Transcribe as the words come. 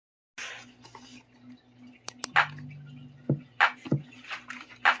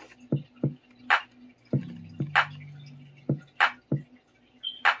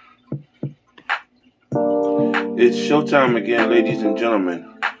It's showtime again, ladies and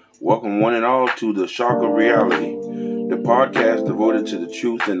gentlemen. Welcome one and all to The Shock of Reality, the podcast devoted to the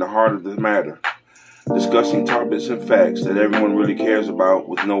truth and the heart of the matter, discussing topics and facts that everyone really cares about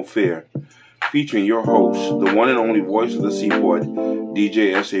with no fear, featuring your host, the one and only voice of the Seaport,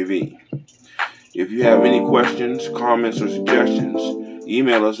 DJ SAV. If you have any questions, comments, or suggestions,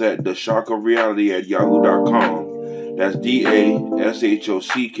 email us at theshockofreality@yahoo.com. That's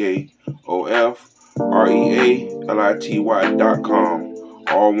DASHOCKOFREALITY.com.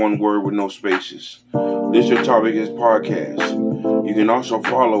 All one word with no spaces. This your topic is podcast. You can also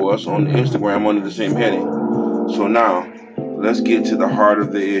follow us on Instagram under the same heading. So now, let's get to the heart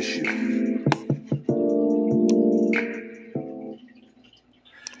of the issue.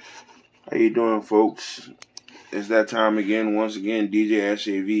 How you doing, folks? It's that time again. Once again, DJ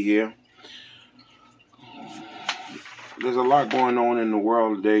SAV here. There's a lot going on in the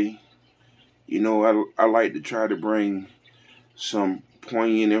world today. You know, I like to try to bring some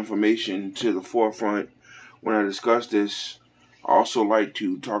poignant information to the forefront when I discuss this. I also like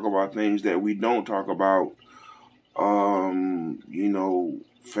to talk about things that we don't talk about.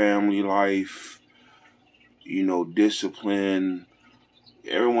 Family life, discipline.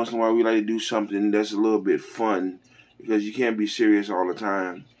 Every once in a while we like to do something that's a little bit fun because you can't be serious all the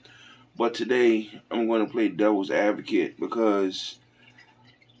time. But today I'm going to play devil's advocate because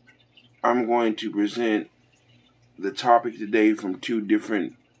I'm going to present the topic today from two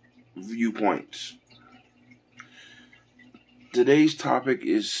different viewpoints. Today's topic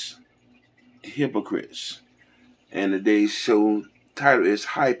is hypocrites, and today's show title is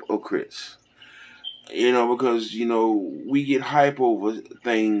Hypocrites. Because we get hype over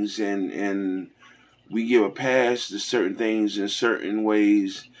things and we give a pass to certain things in certain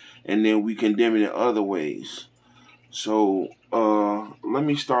ways, and then we condemn it in other ways. So let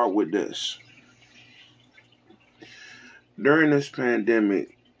me start with this. During this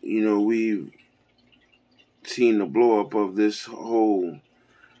pandemic, we've seen the blow up of this whole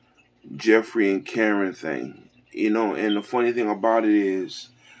Jeffrey and Karen thing. And the funny thing about it is,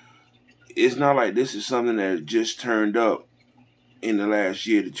 it's not like this is something that just turned up in the last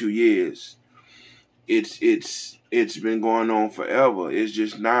year to 2 years. It's been going on forever. It's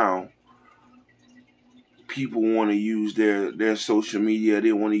just now people want to use their social media.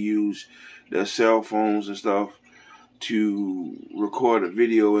 They want to use their cell phones and stuff to record a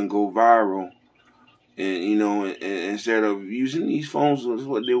video and go viral. And instead of using these phones,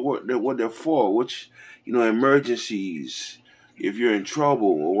 what they're for, which emergencies, if you're in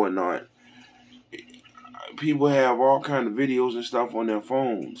trouble or whatnot. People have all kinds of videos and stuff on their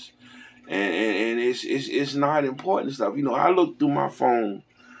phones, and it's not important stuff. I looked through my phone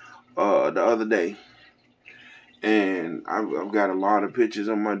the other day, and I've got a lot of pictures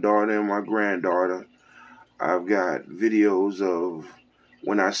of my daughter and my granddaughter. I've got videos of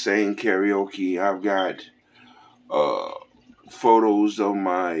when I sang karaoke. I've got photos of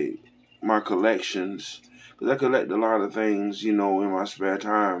my collections, because I collect a lot of things, in my spare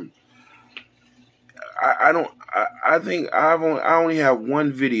time. I think I only have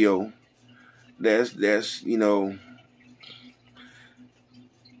one video that's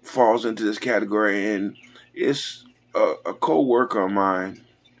falls into this category, and it's a co-worker of mine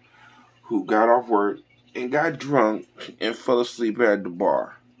who got off work and got drunk and fell asleep at the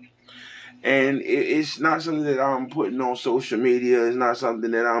bar. And it's not something that I'm putting on social media. It's not something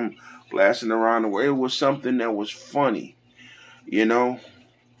that I'm blasting around the way. It was something that was funny,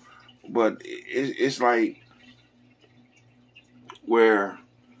 But it's like where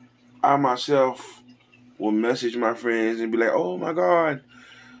I myself will message my friends and be like, "Oh my God,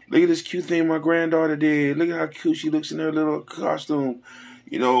 look at this cute thing my granddaughter did. Look at how cute she looks in her little costume."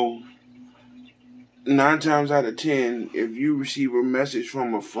 9 times out of 10, if you receive a message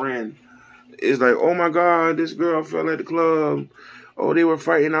from a friend, it's like, "Oh my God, this girl fell at the club. Oh, they were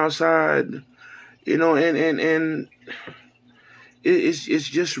fighting outside." And it's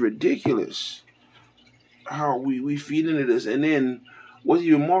just ridiculous how we feed into this. And then what's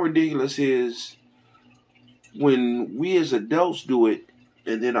even more ridiculous is when we as adults do it,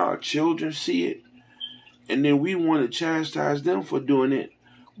 and then our children see it, and then we want to chastise them for doing it,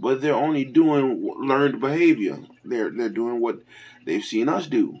 but they're only doing learned behavior. They're doing what they've seen us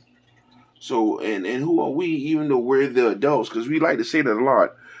do. So, and who are we, even though we're the adults? Because we like to say that a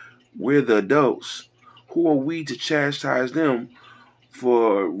lot. We're the adults. Who are we to chastise them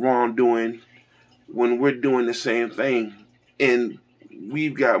for wrongdoing when we're doing the same thing? And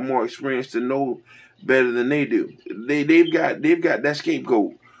we've got more experience to know better than they do. They've got that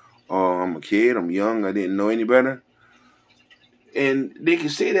scapegoat. Oh, I'm a kid, I'm young, I didn't know any better. And they can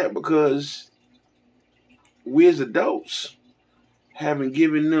say that because we as adults haven't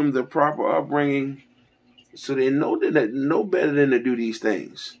given them the proper upbringing, so they know better than to do these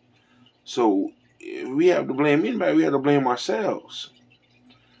things. So if we have to blame anybody, we have to blame ourselves.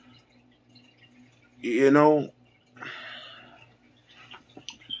 You know,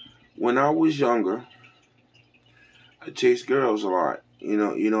 when I was younger, I chased girls a lot. You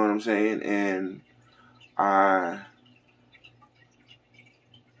know what I'm saying? And I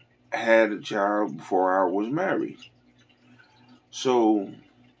had a child before I was married. So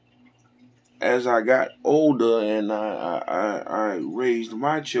as I got older and I raised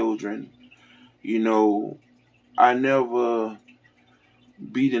my children, you know, I never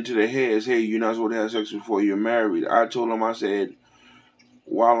beat into their heads, hey, you're not supposed to have sex before you're married. I told them, I said,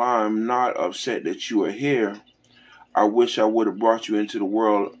 while I'm not upset that you are here, I wish I would have brought you into the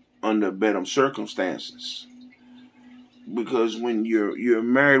world under better circumstances. Because when you're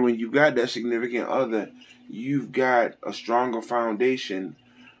married, when you've got that significant other, you've got a stronger foundation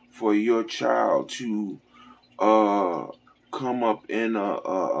for your child to come up in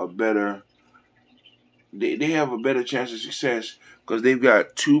a better. They have a better chance of success because they've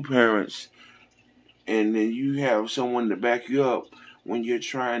got two parents, and then you have someone to back you up when you're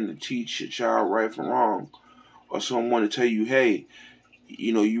trying to teach your child right from wrong, or someone to tell you, hey,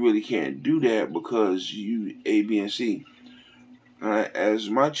 you know, you really can't do that because you A, B, and C. As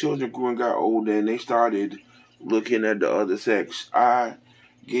my children grew and got older and they started looking at the other sex, I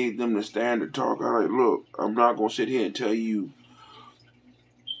gave them the standard talk. I like, look, I'm not going to sit here and tell you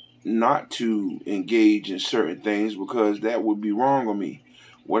not to engage in certain things because that would be wrong on me.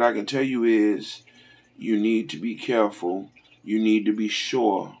 What I can tell you is you need to be careful. You need to be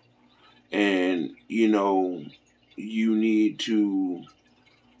sure. And, you know, you need to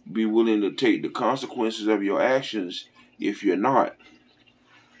be willing to take the consequences of your actions if you're not.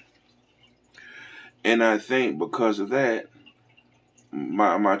 And I think because of that,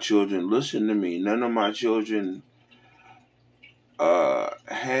 my children listen to me. None of my children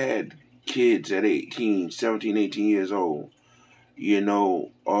had kids at 18, 17, 18 years old. You know,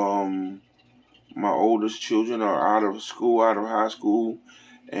 my oldest children are out of school, out of high school,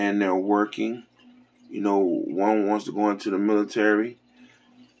 and they're working. You know, one wants to go into the military.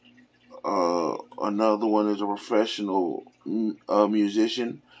 Another one is a professional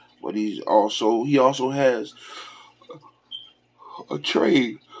musician, but he also has a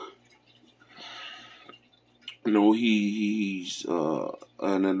trade. You know, he's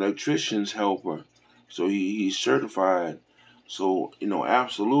an electrician's helper, so he's certified. So you know,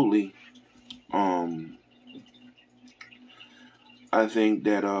 absolutely. I think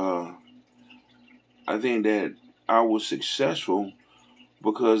that I was successful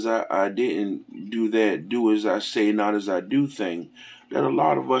because I didn't do that do as I say, not as I do thing that a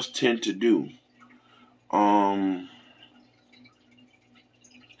lot of us tend to do.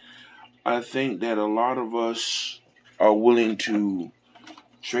 I think that a lot of us are willing to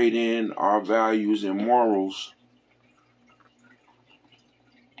trade in our values and morals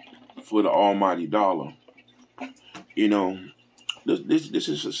for the almighty dollar. You know, this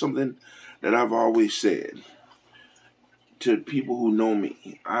is something that I've always said to people who know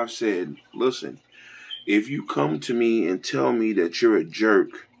me. I've said, listen, if you come to me and tell me that you're a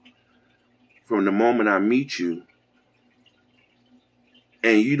jerk from the moment I meet you,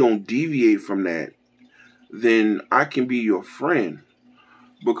 and you don't deviate from that, then I can be your friend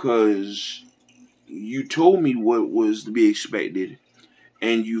because you told me what was to be expected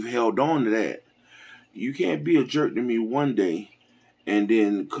and you've held on to that. You can't be a jerk to me one day and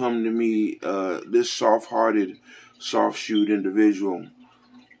then come to me, this soft-hearted, soft-shoed individual,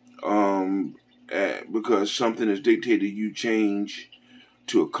 because something is dictated you change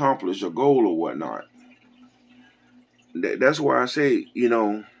to accomplish a goal or whatnot. That's why I say, you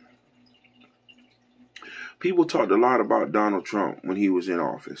know, people talked a lot about Donald Trump when he was in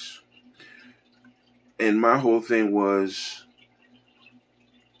office. And my whole thing was,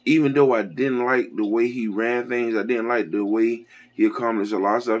 even though I didn't like the way he ran things, I didn't like the way he accomplished a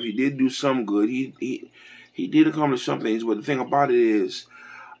lot of stuff. He did do some good. He did accomplish some things. But the thing about it is,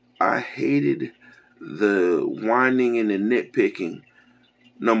 I hated the whining and the nitpicking.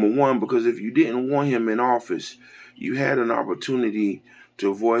 Number one, because if you didn't want him in office, you had an opportunity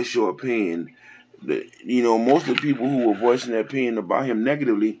to voice your opinion. You know, most of the people who were voicing their opinion about him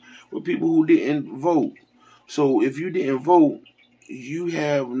negatively were people who didn't vote. So if you didn't vote, you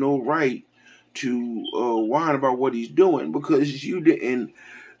have no right to whine about what he's doing because you didn't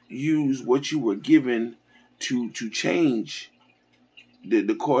use what you were given to change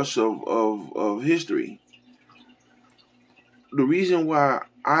the course of history. The reason why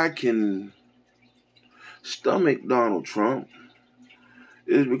I can stomach Donald Trump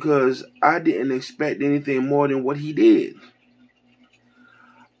is because I didn't expect anything more than what he did.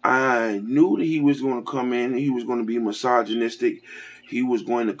 I knew that he was going to come in, he was going to be misogynistic, he was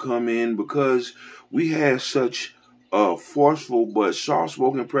going to come in because we had such a forceful but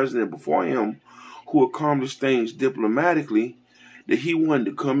soft-spoken president before him who accomplished things diplomatically that he wanted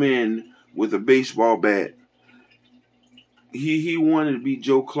to come in with a baseball bat. He wanted to be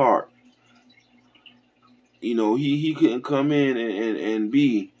Joe Clark. You know, he couldn't come in and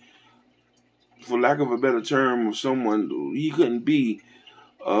be, for lack of a better term, of someone, he couldn't be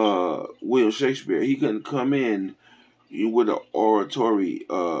William Shakespeare. He couldn't come in with an oratory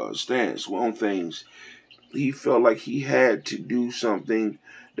stance on things. He felt like he had to do something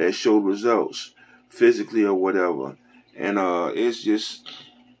that showed results physically or whatever. And it's just,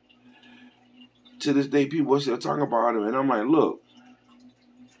 to this day, people are still talking about him. And I'm like, look,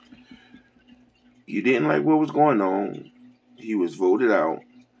 you didn't like what was going on. He was voted out.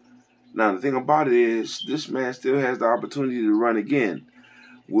 Now, the thing about it is, this man still has the opportunity to run again.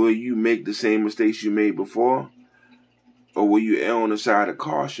 Will you make the same mistakes you made before? Or will you err on the side of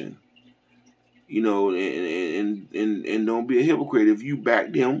caution? You know, and don't be a hypocrite. If you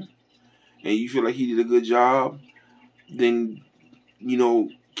backed him and you feel like he did a good job, then, you know,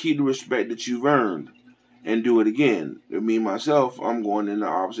 keep the respect that you've earned and do it again. Me, myself, I'm going in the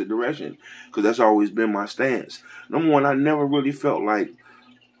opposite direction because that's always been my stance. Number one, I never really felt like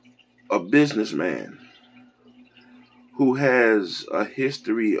a businessman who has a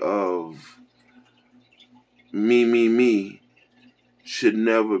history of me should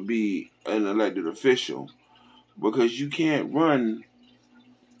never be an elected official, because you can't run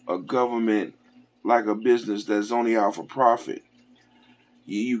a government like a business that's only out for profit.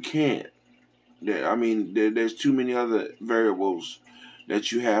 You can't. There's too many other variables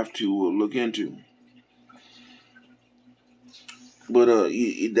that you have to look into. But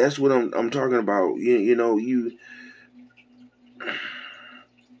that's what I'm talking about.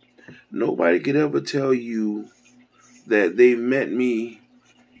 Nobody could ever tell you that they've met me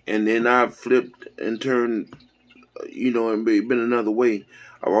and then I've flipped and turned, and been another way.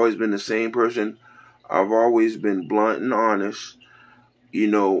 I've always been the same person. I've always been blunt and honest.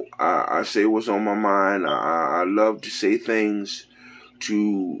 I say what's on my mind. I love to say things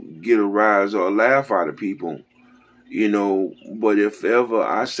to get a rise or a laugh out of people. But if ever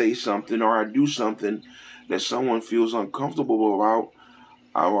I say something or I do something that someone feels uncomfortable about,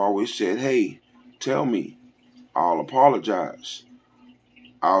 I've always said, hey, tell me. I'll apologize.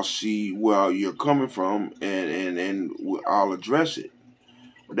 I'll see where you're coming from and I'll address it.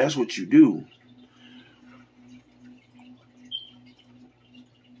 But that's what you do.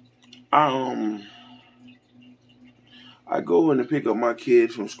 I go in and pick up my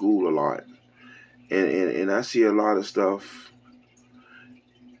kids from school a lot. And I see a lot of stuff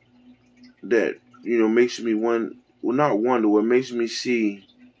that, makes me not wonder, what makes me see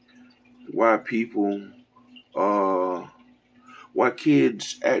why people, why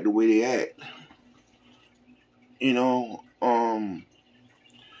kids act the way they act.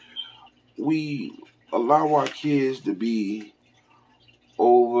 We allow our kids to be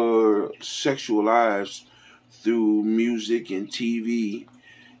over sexualized through music and TV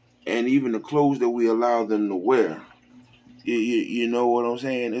and even the clothes that we allow them to wear. You know what I'm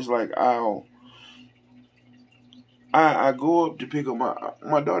saying? It's like I go up to pick up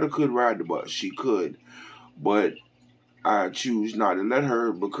my daughter. Could ride the bus, she could, but I choose not to let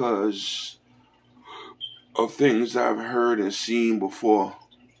her because of things I've heard and seen before.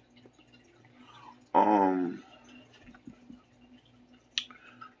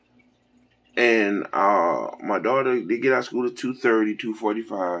 And my daughter, they get out of school at 2:30,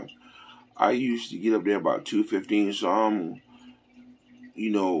 2:45. I used to get up there about 2:15, so I'm,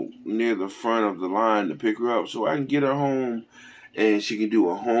 near the front of the line to pick her up so I can get her home and she can do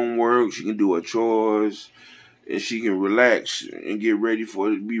her homework, she can do her chores, and she can relax and get ready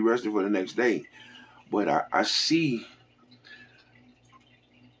be rested for the next day. But I see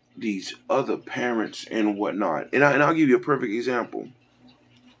these other parents and whatnot. And I'll give you a perfect example.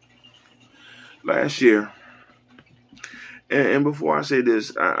 Last year, and before I say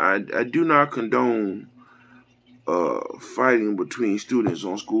this, I do not condone fighting between students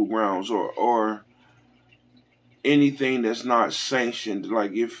on school grounds or anything that's not sanctioned.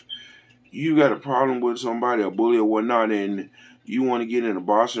 Like if you got a problem with somebody, a bully or whatnot, and you want to get in a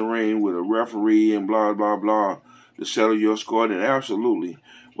boxing ring with a referee and blah, blah, blah to settle your score, then absolutely.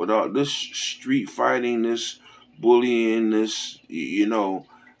 But this street fighting, this bullying, this, no.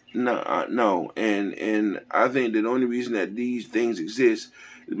 And I think that the only reason that these things exist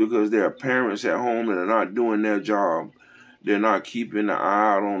is because there are parents at home that are not doing their job. They're not keeping an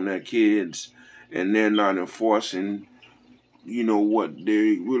eye out on their kids, and they're not enforcing, what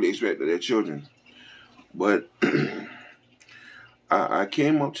they really expect of their children. But I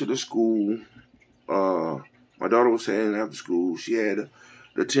came up to the school. My daughter was saying after school she had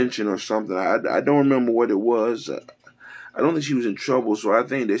detention or something. I don't remember what it was. I don't think she was in trouble, so I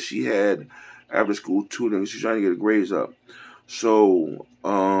think that she had after school tutoring. She was trying to get her grades up. So,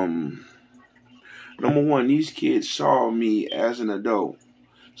 number one, these kids saw me as an adult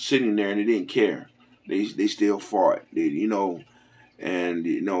sitting there and they didn't care. They still fought.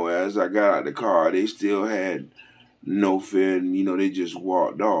 And as I got out of the car, they still had no fear, and they just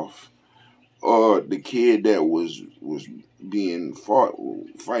walked off. Or the kid that was being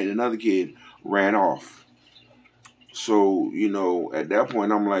fighting another kid, ran off. So, at that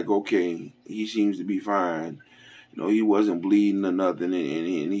point, I'm like, okay, he seems to be fine. He wasn't bleeding or nothing,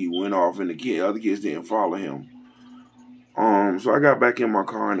 and he went off, and the other kids didn't follow him. So I got back in my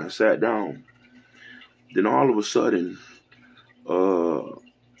car and I sat down. Then all of a sudden,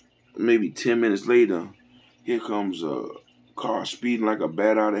 maybe 10 minutes later, here comes a car speeding like a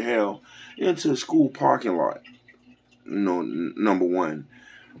bat out of hell into a school parking lot. Number one.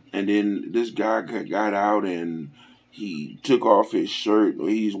 And then this guy got out and he took off his shirt.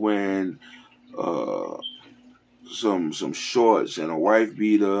 He's wearing some shorts and a wife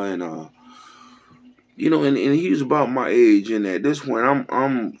beater and and he was about my age. And at this point,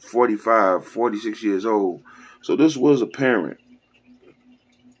 I'm 45, 46 years old. So this was a parent.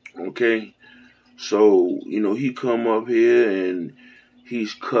 Okay. So, he come up here and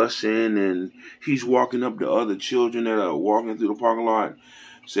he's cussing and he's walking up to other children that are walking through the parking lot.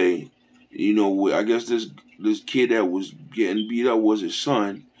 Say, I guess this kid that was getting beat up was his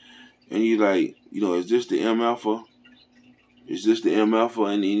son. And he's like, is this the MFer? Is this the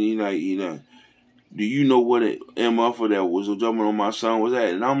MFer? And he like, do you know what an MFer that was jumping on my son was at?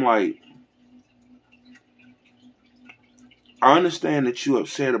 And I'm like, I understand that you're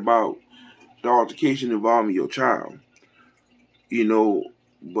upset about the altercation involving your child,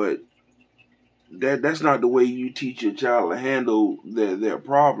 but that's not the way you teach your child to handle their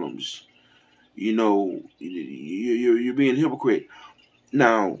problems. You're being a hypocrite.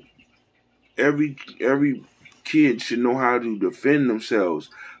 Now, every kid should know how to defend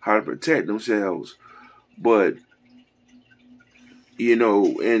themselves, how to protect themselves, but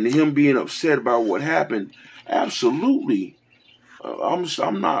and him being upset about what happened, absolutely.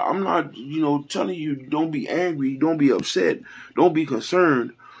 I'm not telling you don't be angry, don't be upset, don't be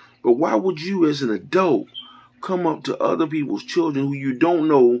concerned, but why would you as an adult come up to other people's children who you don't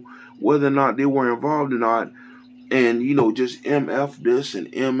know whether or not they were involved or not, and just MF this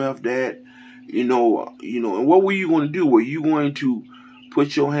and MF that, and what were you going to do? Were you going to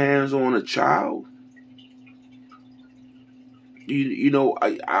put your hands on a child?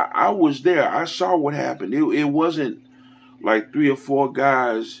 I was there. I saw what happened. It wasn't like 3 or 4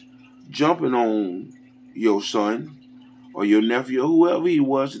 guys jumping on your son or your nephew or whoever he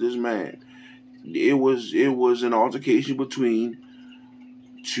was to this man. It was an altercation between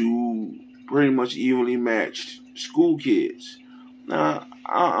 2 pretty much evenly matched school kids. Now,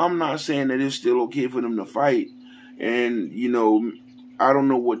 I'm not saying that it's still okay for them to fight, and I don't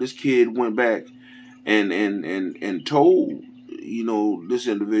know what this kid went back and told this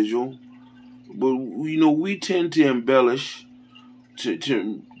individual. But we tend to embellish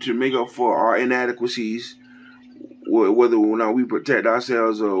to make up for our inadequacies, whether or not we protect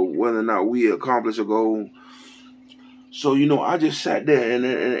ourselves or whether or not we accomplish a goal. So I just sat there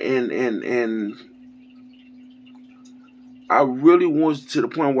and I really was to the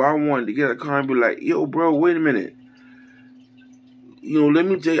point where I wanted to get a car and be like, yo, bro, wait a minute. Let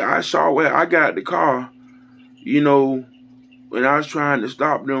me tell you, I saw where I got the car, when I was trying to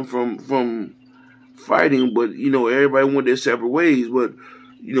stop them from fighting, but everybody went their separate ways. But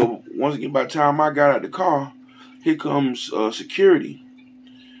once again, by the time I got out the car, here comes security,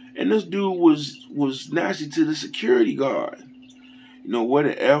 and this dude was nasty to the security guard. What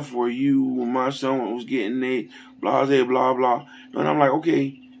the F were you when my son was getting there, blah blah blah. And I'm like,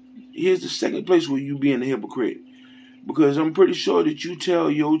 okay, here's the second place where you being a hypocrite, because I'm pretty sure that you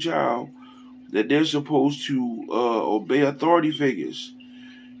tell your child that they're supposed to obey authority figures.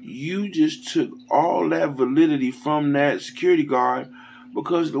 You just took all that validity from that security guard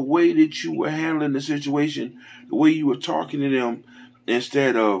because the way that you were handling the situation, the way you were talking to them,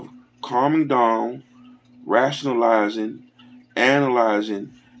 instead of calming down, rationalizing,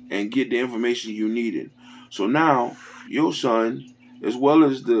 analyzing, and get the information you needed. So now, your son, as well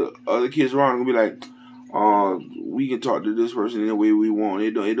as the other kids around, are going to be like, We can talk to this person any way we want.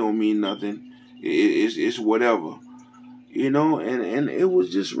 It don't mean nothing. It's whatever, And it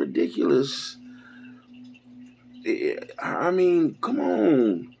was just ridiculous. I mean, come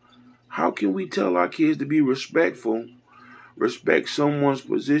on. How can we tell our kids to be respectful, respect someone's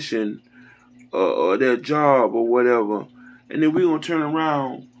position or their job or whatever, and then we're gonna turn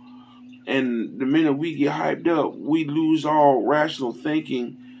around and the minute we get hyped up, we lose all rational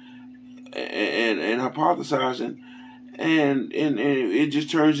thinking and hypothesizing, and it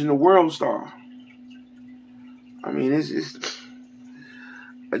just turns into world star. I mean, it's just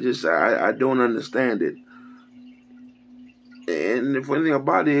I don't understand it. And the funny thing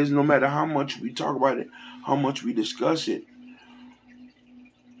about it is, no matter how much we talk about it, how much we discuss it,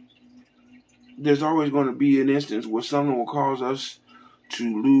 there's always going to be an instance where something will cause us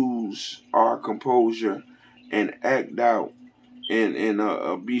to lose our composure and act out in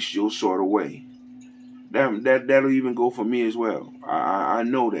a bestial sort of way. That'll even go for me as well. I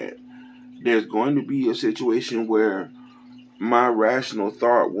know that there's going to be a situation where my rational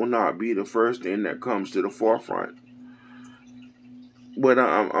thought will not be the first thing that comes to the forefront. But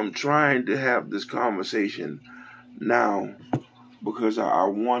I'm trying to have this conversation now because I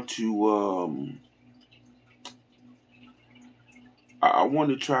want to I want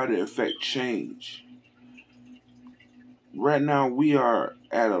to try to affect change. Right now we are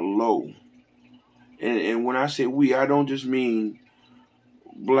at a low, and when I say we, I don't just mean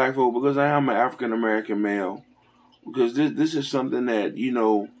black folk, because I am an African American male. Because this is something that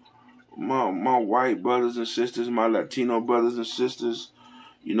my white brothers and sisters, my Latino brothers and sisters,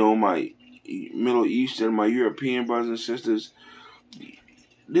 my Middle Eastern, my European brothers and sisters.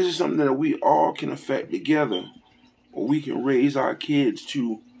 This is something that we all can affect together, or we can raise our kids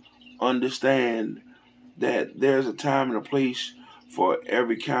to understand that there's a time and a place for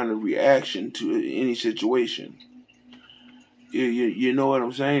every kind of reaction to any situation. You know what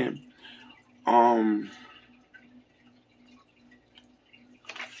I'm saying?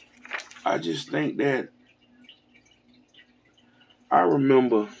 I just think that I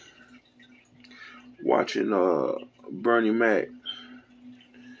remember watching Bernie Mac,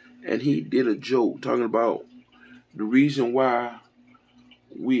 and he did a joke talking about the reason why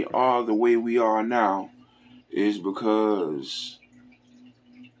we are the way we are now is because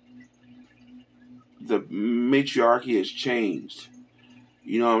the matriarchy has changed.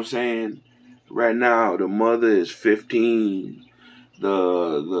 You know what I'm saying? Right now, the mother is 15,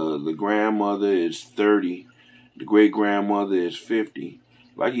 the grandmother is 30, the great grandmother is 50.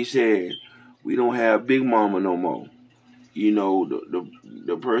 Like he said, we don't have Big Mama no more.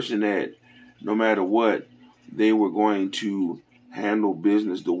 The person that no matter what, they were going to handle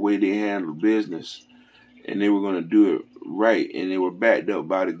business the way they handled business, and they were going to do it right, and they were backed up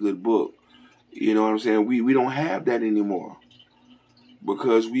by the good book. You know what I'm saying? We don't have that anymore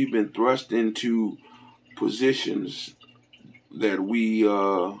because we've been thrust into positions that we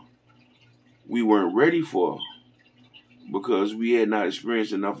weren't ready for because we had not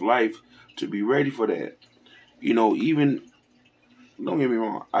experienced enough life to be ready for that. Even, don't get me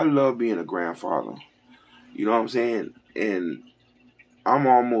wrong, I love being a grandfather. You know what I'm saying? And I'm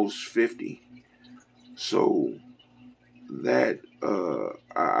almost 50. So that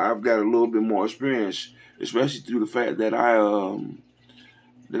I've got a little bit more experience, especially through the fact that I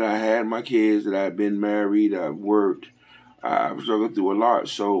had my kids, that I've been married, I've worked, I've struggled through a lot.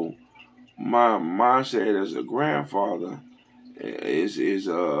 So my mindset as a grandfather is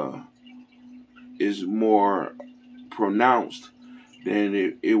more pronounced than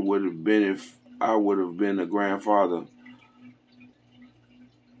it would have been if I would have been a grandfather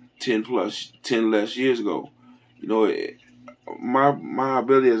 10 less years ago. My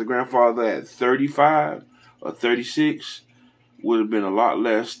ability as a grandfather at 35 or 36 would have been a lot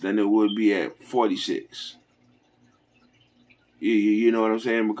less than it would be at 46. You know what I'm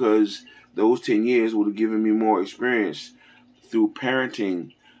saying? Because those 10 years would have given me more experience through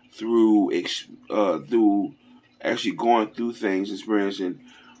parenting, through actually going through things, experiencing,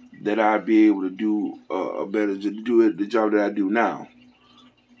 that I'd be able to do the job that I do now.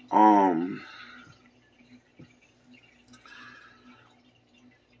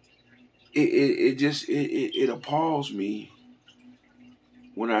 It appalls me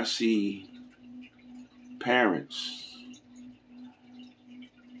when I see parents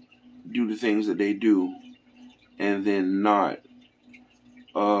do the things that they do and then not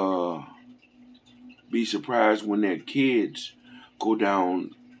be surprised when their kids go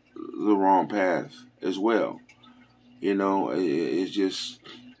down the wrong path as well. It's just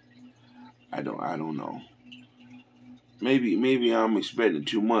I don't know. Maybe I'm expecting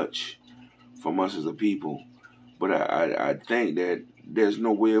too much from us as a people. But I think that there's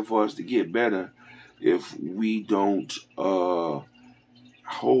no way for us to get better if we don't hold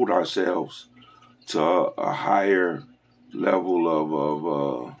ourselves to a higher level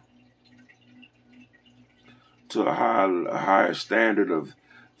of to a higher standard of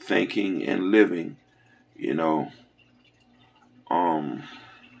thinking and living. You know, um,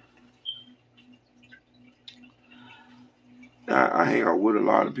 I hang out with a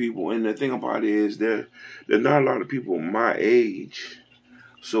lot of people, and the thing about it is there's not a lot of people my age.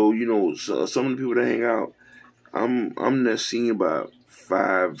 So so some of the people that hang out, I'm not seeing about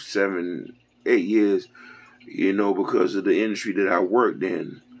 5, 7, 8 years. Because of the industry that I worked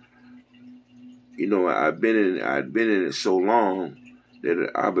in. I'd been in it so long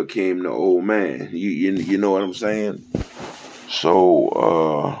that I became the old man. You know what I'm saying? So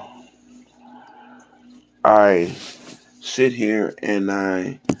I sit here and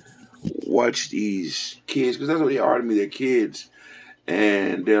I watch these kids, because that's what they are to me. They're kids,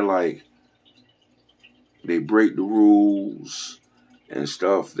 and they're like, they break the rules and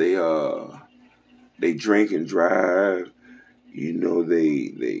stuff. They drink and drive.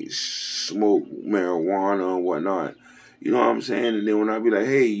 They smoke marijuana and whatnot. You know what I'm saying? And then when I be like,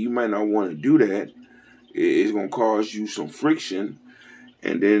 hey, you might not want to do that. It's gonna cause you some friction.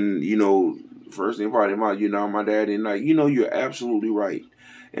 And then first thing about it, my dad and like, you're absolutely right.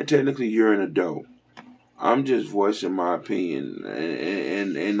 And technically, you're an adult. I'm just voicing my opinion,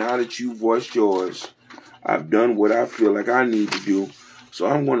 and now that you voiced yours, I've done what I feel like I need to do. So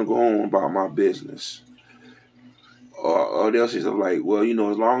I'm going to go on about my business. Or they'll say something like, well,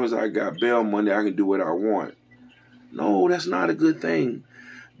 as long as I got bail money, I can do what I want. No, that's not a good thing.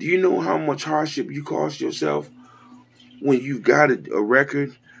 Do you know how much hardship you cause yourself when you've got a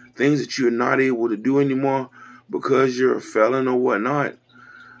record, things that you're not able to do anymore because you're a felon or whatnot?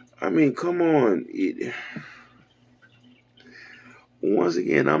 I mean, come on. Once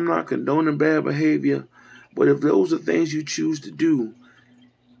again, I'm not condoning bad behavior, but if those are things you choose to do,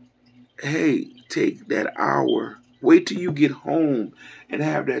 hey, take that hour. Wait till you get home and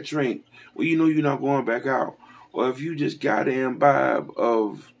have that drink. Well, you're not going back out. Or if you just got to imbibe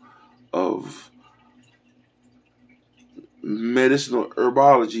of medicinal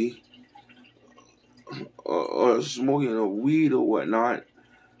herbology, or smoking of weed or whatnot,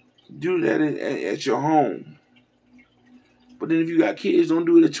 do that at your home. But then if you got kids, don't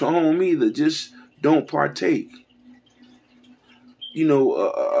do it at your home either. Just don't partake.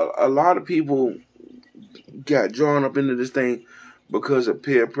 A lot of people got drawn up into this thing because of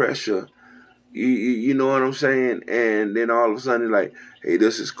peer pressure. You know what I'm saying? And then all of a sudden, like, hey,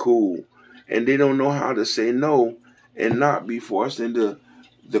 this is cool. And they don't know how to say no and not be forced into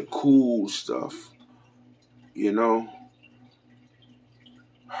the cool stuff. And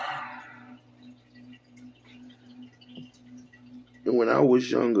when I was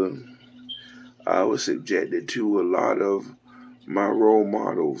younger, I was subjected to a lot of my role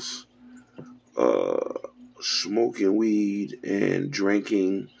models smoking weed and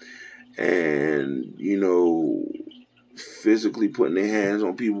drinking and, physically putting their hands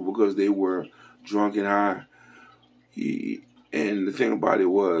on people because they were drunk and high. And the thing about it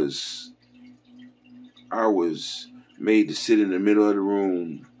was, I was made to sit in the middle of the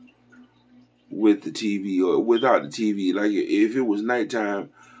room with the TV or without the TV. Like if it was nighttime,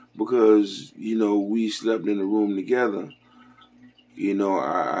 because, we slept in the room together,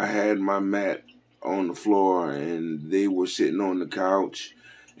 I had my mat on the floor and they were sitting on the couch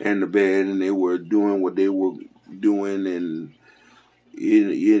and the bed and they were doing what they were doing. And,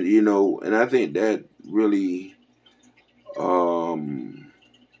 and I think that really,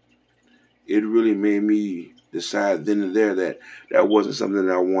 it really made me decide then and there that that wasn't something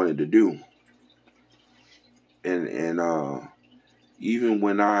that I wanted to do. And even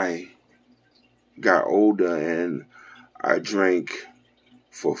when I got older and I drank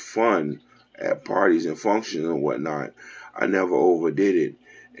for fun at parties and functions and whatnot, I never overdid it.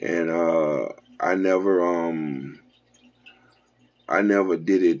 And I never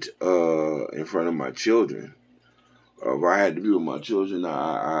did it in front of my children. If I had to be with my children,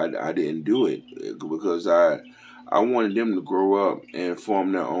 I didn't do it because I wanted them to grow up and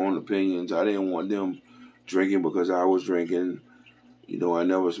form their own opinions. I didn't want them drinking because I was drinking. I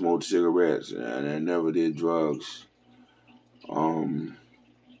never smoked cigarettes and I never did drugs.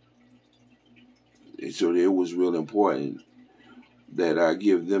 So it was real important that I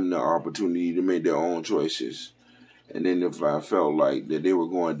give them the opportunity to make their own choices. And then if I felt like that they were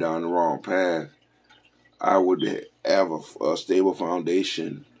going down the wrong path, I would have a stable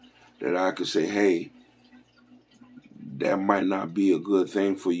foundation that I could say, hey, that might not be a good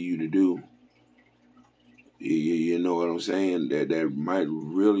thing for you to do. You know what I'm saying? That might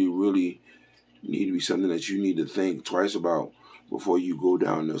really, really need to be something that you need to think twice about before you go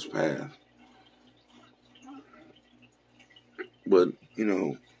down this path. But,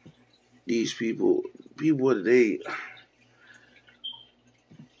 these people today,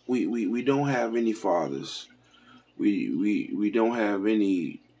 we don't have any fathers. We don't have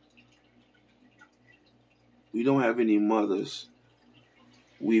any mothers.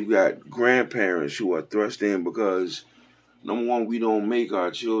 We've got grandparents who are thrust in because, number one, we don't make our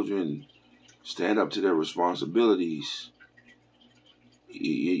children stand up to their responsibilities,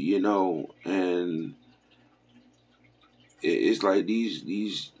 and it's like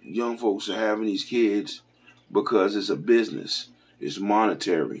these young folks are having these kids because it's a business, it's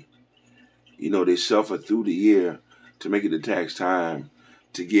monetary. They suffer through the year to make it to tax time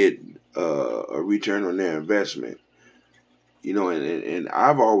to get a return on their investment. And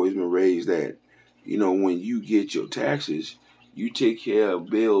I've always been raised that, when you get your taxes, you take care of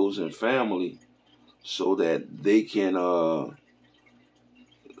bills and family so that they can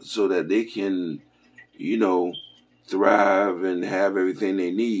thrive and have everything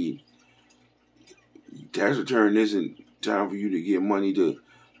they need. Tax return isn't time for you to get money to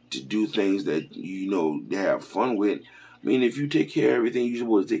do things that they have fun with. I mean, if you take care of everything you're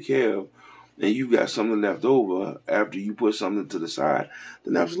supposed to take care of, and you got something left over after you put something to the side,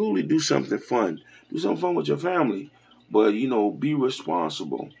 then absolutely do something fun. Do something fun with your family. But, be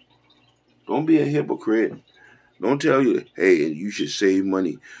responsible. Don't be a hypocrite. Don't tell you, hey, you should save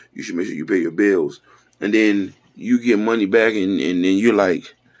money. You should make sure you pay your bills. And then you get money back and then you're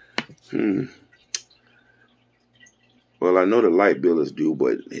like, well, I know the light bill is due,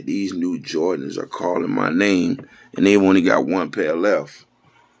 but these new Jordans are calling my name and they've only got one pair left.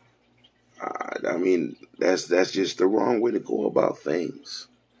 I mean, that's just the wrong way to go about things.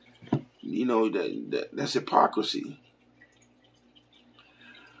 That's hypocrisy.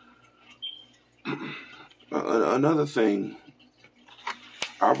 Another thing,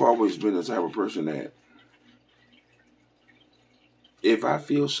 I've always been the type of person that if I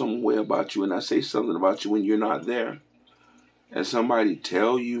feel some way about you and I say something about you when you're not there, and somebody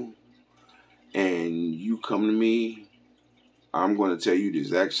tell you and you come to me, I'm going to tell you the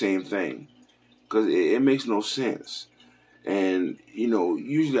exact same thing because it makes no sense. And,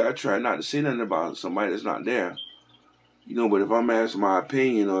 usually I try not to say nothing about somebody that's not there, but if I'm asked my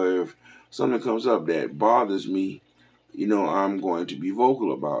opinion or if something comes up that bothers me, I'm going to be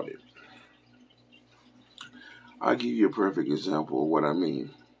vocal about it. I'll give you a perfect example of what I mean.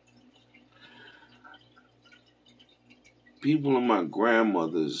 People in my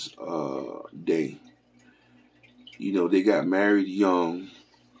grandmother's day, they got married young,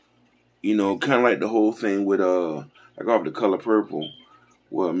 kind of like the whole thing with, like off The Color Purple,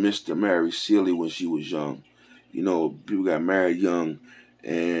 where Mr. married Celie when she was young. People got married young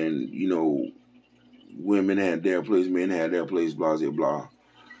and, women had their place, men had their place, blah, blah,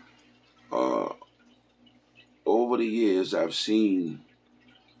 blah. Over the years, I've seen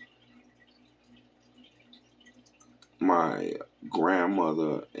my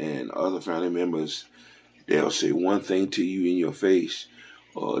grandmother and other family members, they'll say one thing to you in your face,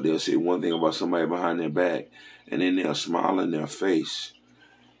 or they'll say one thing about somebody behind their back, and then they'll smile in their face.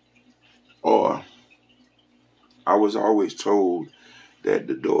 Or I was always told that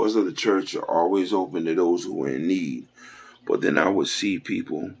the doors of the church are always open to those who are in need. But then I would see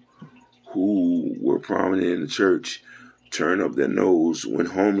people who were prominent in the church turn up their nose when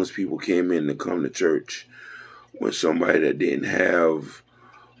homeless people came in to come to church, when somebody that didn't have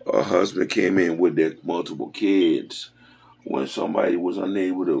a husband came in with their multiple kids, when somebody was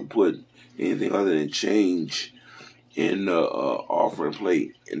unable to put anything other than change in the offering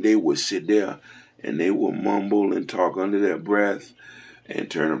plate, and they would sit there and they would mumble and talk under their breath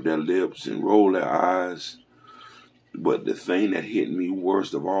and turn up their lips and roll their eyes. But the thing that hit me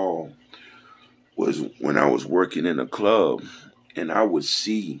worst of all was when I was working in a club and I would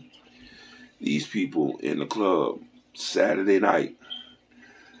see these people in the club Saturday night.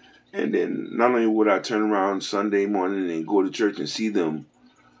 And then not only would I turn around Sunday morning and go to church and see them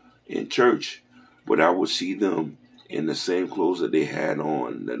in church, but I would see them in the same clothes that they had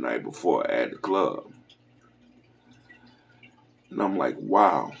on the night before at the club. And I'm like,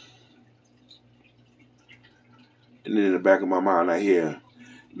 wow. And then in the back of my mind, I hear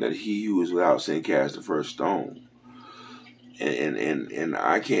that he who is without sin cast the first stone. And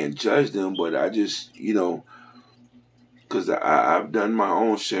I can't judge them, but I just, because I've done my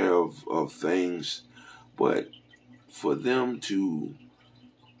own share of things, but for them to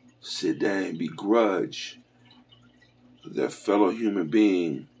sit down and begrudge their fellow human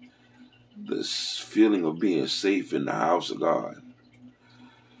being this feeling of being safe in the house of God.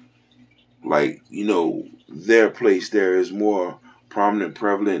 Like, their place there is more prominent,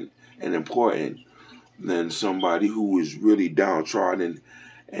 prevalent, and important than somebody who is really downtrodden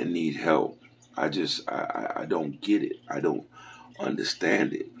and need help. I don't get it. I don't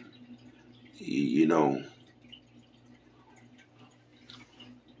understand it.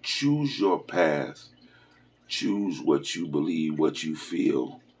 Choose your path. Choose what you believe, what you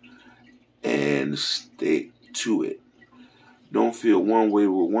feel, and stick to it. Don't feel one way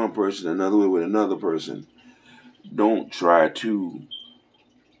with one person, another way with another person. Don't try to,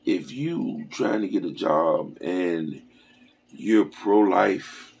 if you trying to get a job and you're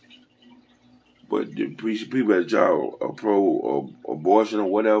pro-life, but the people at the job are pro-abortion or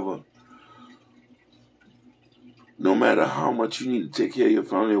whatever, no matter how much you need to take care of your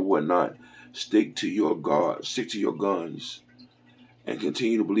family or whatnot, stick to your God, stick to your guns, and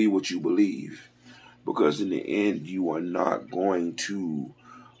continue to believe what you believe. Because in the end, you are not going to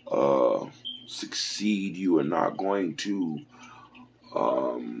succeed. You are not going to.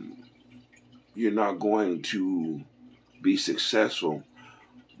 You're not going to be successful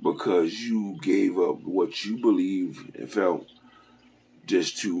because you gave up what you believe and felt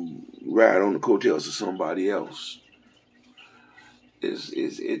just to ride on the coattails of somebody else.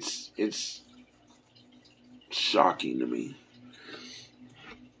 It's shocking to me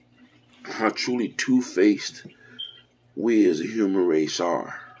how truly two-faced we as a human race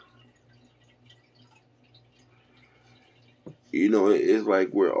are. It's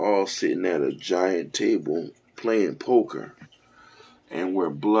like we're all sitting at a giant table playing poker, and we're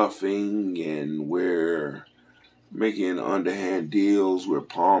bluffing, and we're making underhand deals, we're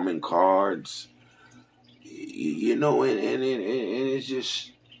palming cards, and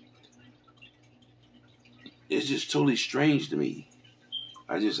it's just totally strange to me.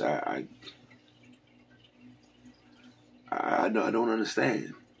 I don't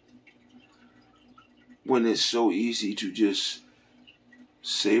understand. When it's so easy to just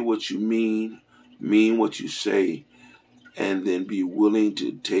say what you mean what you say, and then be willing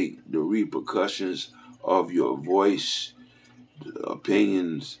to take the repercussions of your voice,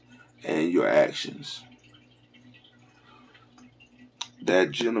 opinions, and your actions.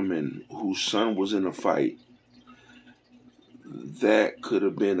 That gentleman whose son was in a fight, that could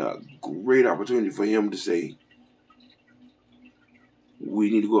have been a great opportunity for him to say,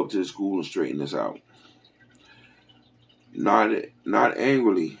 we need to go up to the school and straighten this out. Not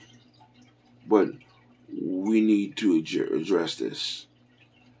angrily, but we need to address this.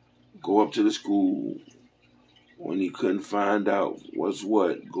 Go up to the school. When he couldn't find out what's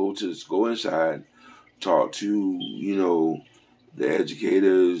what, go inside, talk to the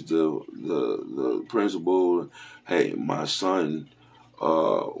educators, the principal. Hey, my son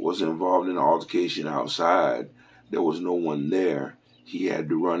was involved in an altercation outside. There was no one there. He had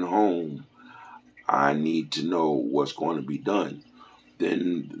to run home. I need to know what's going to be done.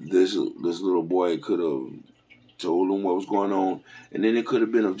 Then this little boy could have told him what was going on, and then it could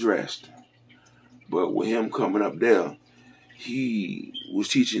have been addressed. But with him coming up there, he was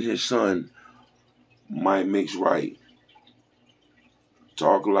teaching his son, might makes right.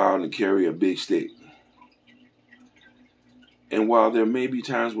 Talk loud and carry a big stick. And while there may be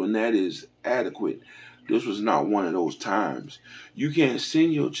times when that is adequate, this was not one of those times. You can't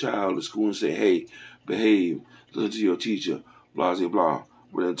send your child to school and say, hey, behave, listen to your teacher, blah, blah, blah.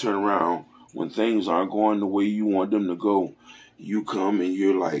 But then turn around when things aren't going the way you want them to go. You come and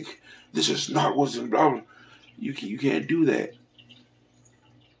you're like, this is not what's in blah, blah. You can't do that.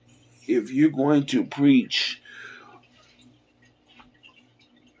 If you're going to preach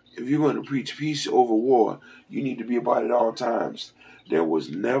peace over war, you need to be about it all times. There was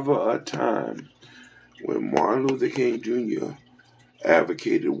never a time when Martin Luther King Jr.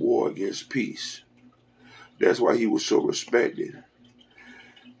 advocated war against peace. That's why he was so respected.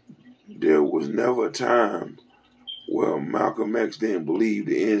 There was never a time where Malcolm X didn't believe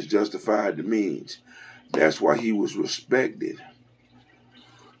the ends justified the means. That's why he was respected.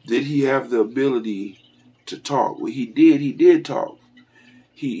 Did he have the ability to talk? Well, he did. He did talk.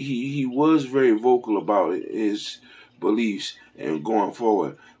 He was very vocal about his beliefs and going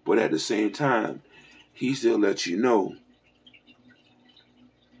forward. But at the same time, he still lets you know,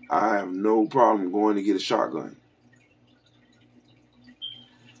 I have no problem going to get a shotgun.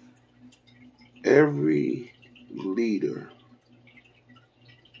 Every leader,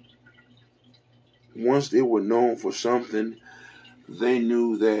 once they were known for something, they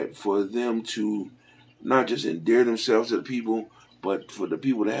knew that for them to not just endear themselves to the people, but for the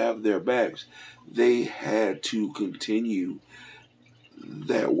people to have their backs, they had to continue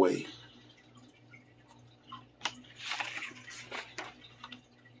that way.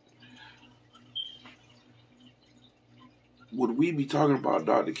 would we be talking about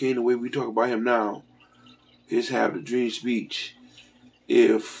Dr. King the way we talk about him now, his Have the Dream speech,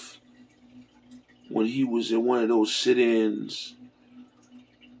 if when he was in one of those sit-ins,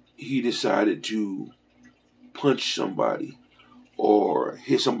 he decided to punch somebody or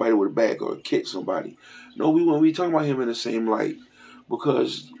hit somebody with a bat or kick somebody? No, we wouldn't be talking about him in the same light,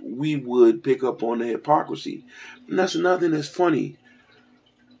 because we would pick up on the hypocrisy. And that's nothing that's funny.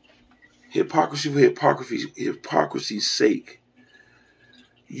 Hypocrisy for hypocrisy's sake.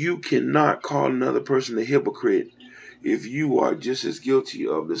 You cannot call another person a hypocrite if you are just as guilty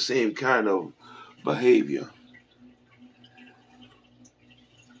of the same kind of behavior.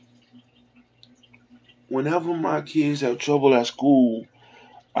 Whenever my kids have trouble at school,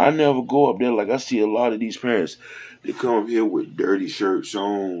 I never go up there. Like, I see a lot of these parents, they come up here with dirty shirts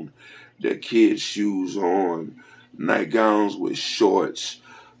on, their kids' shoes on, nightgowns with shorts,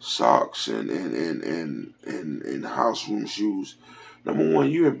 socks, and house room shoes. Number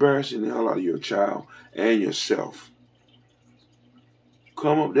one, you're embarrassing the hell out of your child and yourself.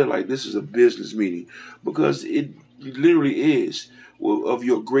 Come up there like this is a business meeting, because it literally is of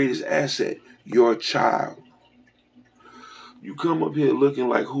your greatest asset, your child. You come up here looking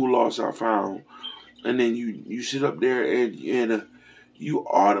like who lost I found, and then you sit up there and you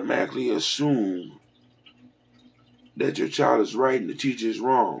automatically assume that your child is right and the teacher is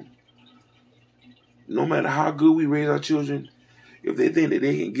wrong. No matter how good we raise our children, if they think that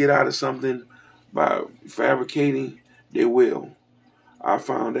they can get out of something by fabricating, they will. I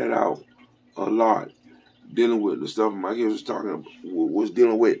found that out a lot dealing with the stuff my kids was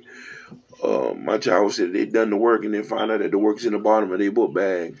dealing with. My child said they'd done the work and then found out that the work's in the bottom of their book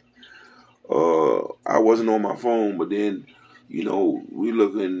bag. I wasn't on my phone, but then,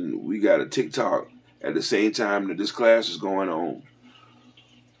 we got a TikTok at the same time that this class is going on.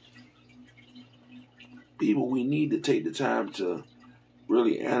 People, we need to take the time to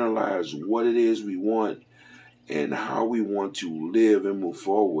really analyze what it is we want and how we want to live and move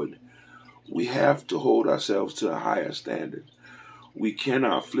forward. We have to hold ourselves to a higher standard. We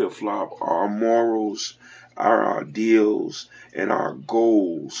cannot flip-flop our morals, our ideals, and our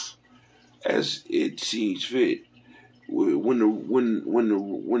goals as it seems fit. When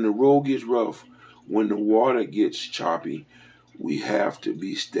the road gets rough, when the water gets choppy, we have to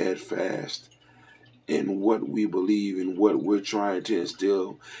be steadfast in what we believe and what we're trying to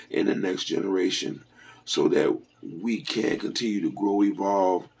instill in the next generation, so that we can continue to grow,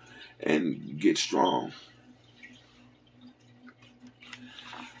 evolve, and get strong.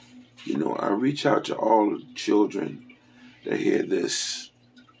 I reach out to all the children that hear this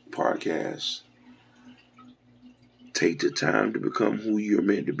podcast. Take the time to become who you're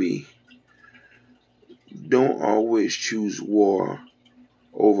meant to be. Don't always choose war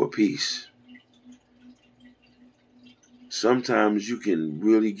over peace. Sometimes you can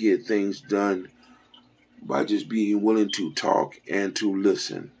really get things done by just being willing to talk and to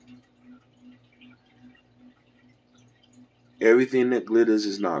listen. Everything that glitters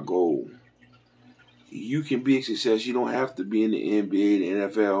is not gold. You can be a success. You don't have to be in the NBA, the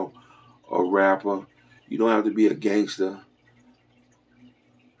NFL, a rapper. You don't have to be a gangster.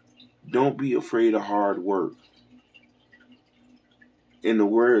 Don't be afraid of hard work. In the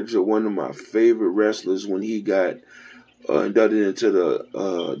words of one of my favorite wrestlers when he got inducted into the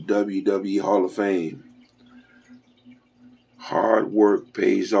WWE Hall of Fame, hard work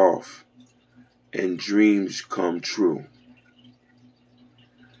pays off and dreams come true.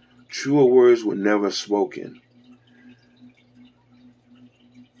 Truer words were never spoken.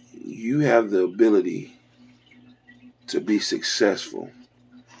 You have the ability to be successful.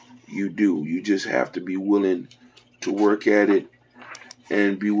 You do. You just have to be willing to work at it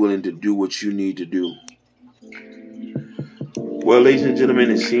and be willing to do what you need to do. Well, ladies and gentlemen,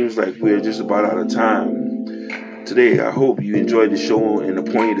 it seems like we're just about out of time today. I hope you enjoyed the show and the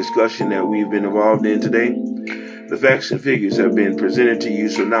poignant discussion that we've been involved in today. The facts and figures have been presented to you,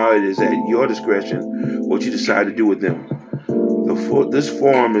 so now it is at your discretion what you decide to do with them. This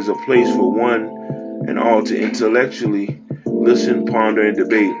forum is a place for one and all to intellectually listen, ponder, and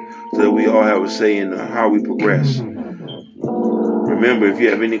debate so that we all have a say in how we progress. Remember, if you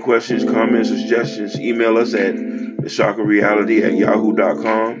have any questions, comments, or suggestions, email us at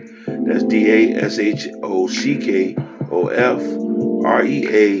theshockerreality@yahoo.com. That's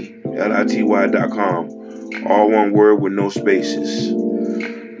DASHOCKOFREALITY.com. All one word with no spaces.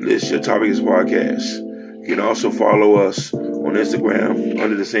 This is Your Topic is Podcast. You can also follow us on Instagram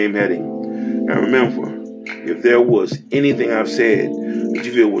under the same heading. And remember, if there was anything I've said that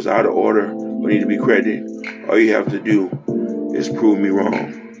you feel was out of order or need to be credited, all you have to do is prove me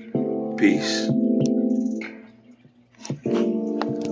wrong. Peace.